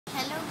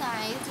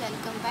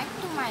welcome back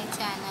to my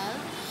channel.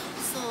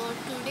 So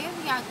today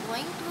we are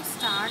going to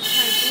start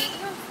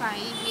herbarium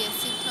file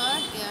BSc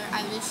 3rd year.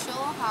 I will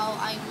show how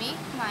I make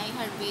my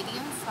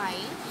herbarium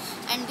file,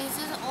 and this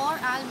is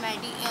oral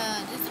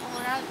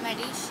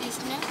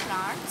medicinal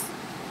plants.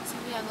 So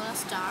we are gonna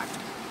start.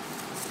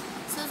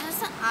 So this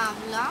is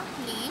amla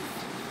leaf,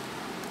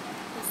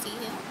 you see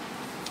here.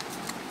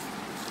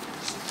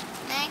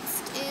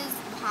 Next is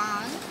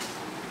bhan.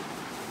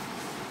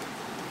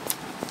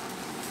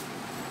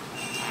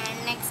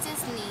 Next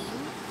is neem.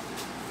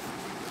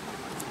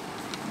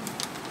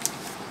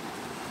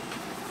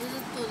 This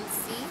is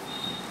tulsi,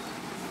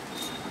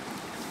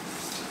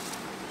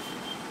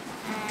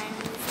 and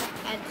this is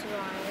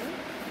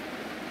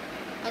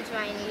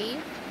ajwain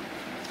leaf,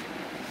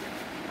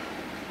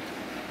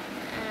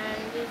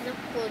 and this is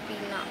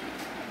pudina,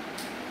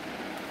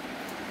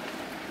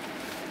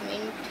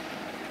 mint,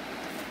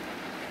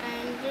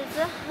 and this is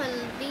a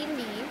haldi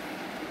leaf,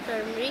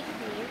 turmeric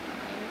leaf.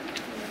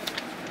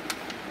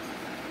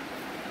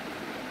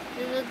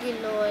 This is a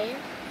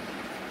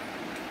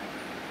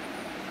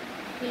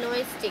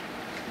giloy stick,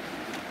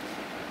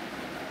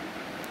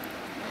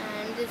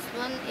 and this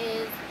one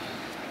is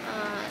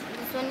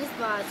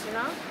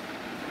bajra,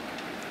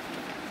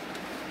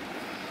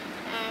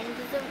 and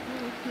this is a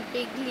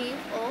big leaf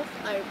of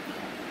arbi.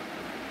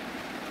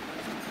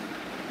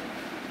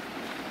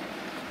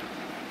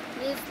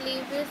 This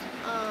leaf is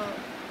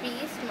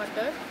peas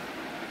mutton,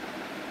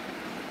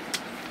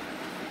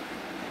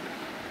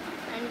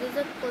 and this is a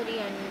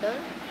coriander,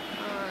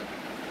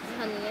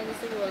 धनिया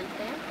जिसे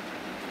बोलते हैं.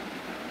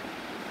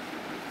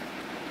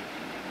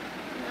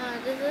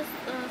 This is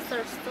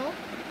सरसों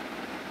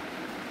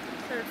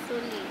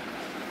leaf,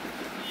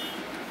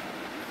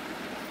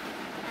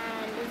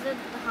 and this is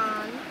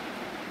dhan.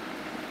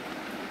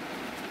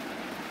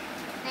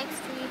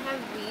 Next we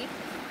have wheat,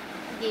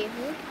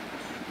 gehu,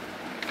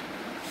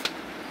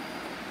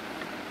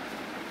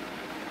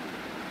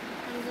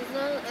 and this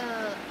is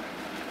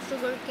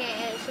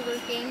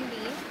sugarcane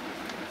leaf,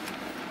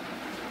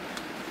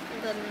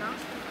 गन्ना,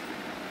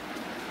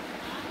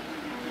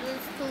 and this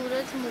is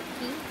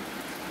सूरजमुखी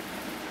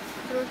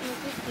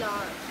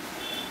flower.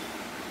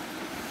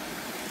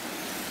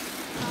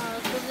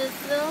 So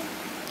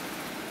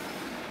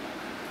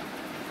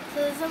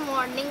this is a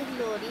morning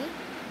glory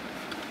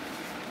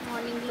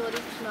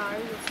flower,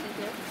 you see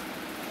here.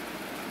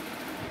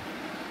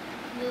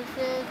 This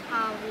is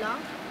avla.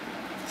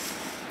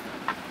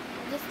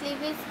 This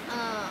leaf is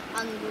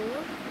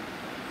angur,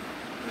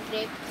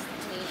 grapes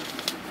leaf.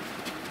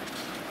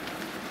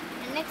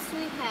 And next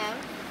we have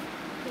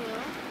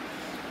here,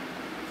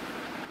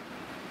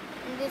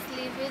 and this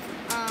leaf is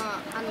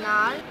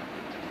anar,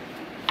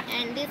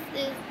 and this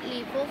is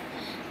leaf of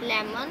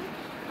lemon.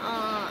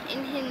 In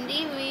Hindi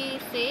we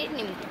say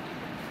nimbu.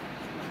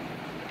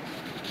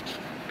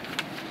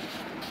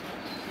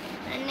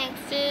 And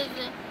next is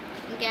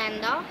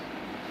ganda,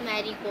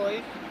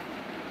 marigold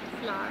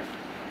flower.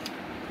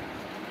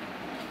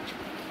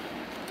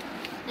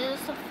 This is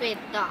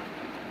safeda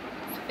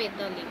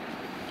leaf.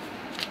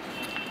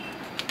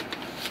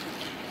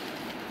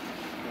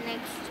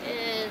 Next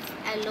is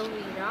aloe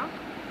vera,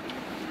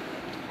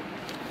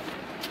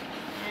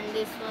 and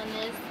this one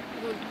is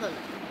gudhal,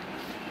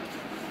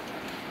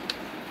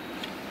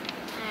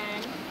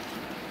 and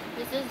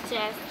this is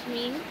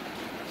jasmine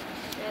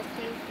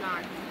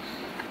plant.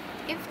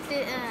 If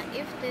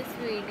this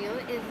video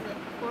is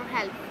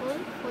helpful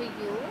for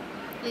you,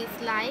 please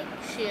like,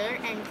 share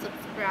and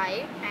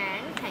subscribe,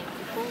 and thank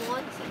you for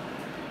watching.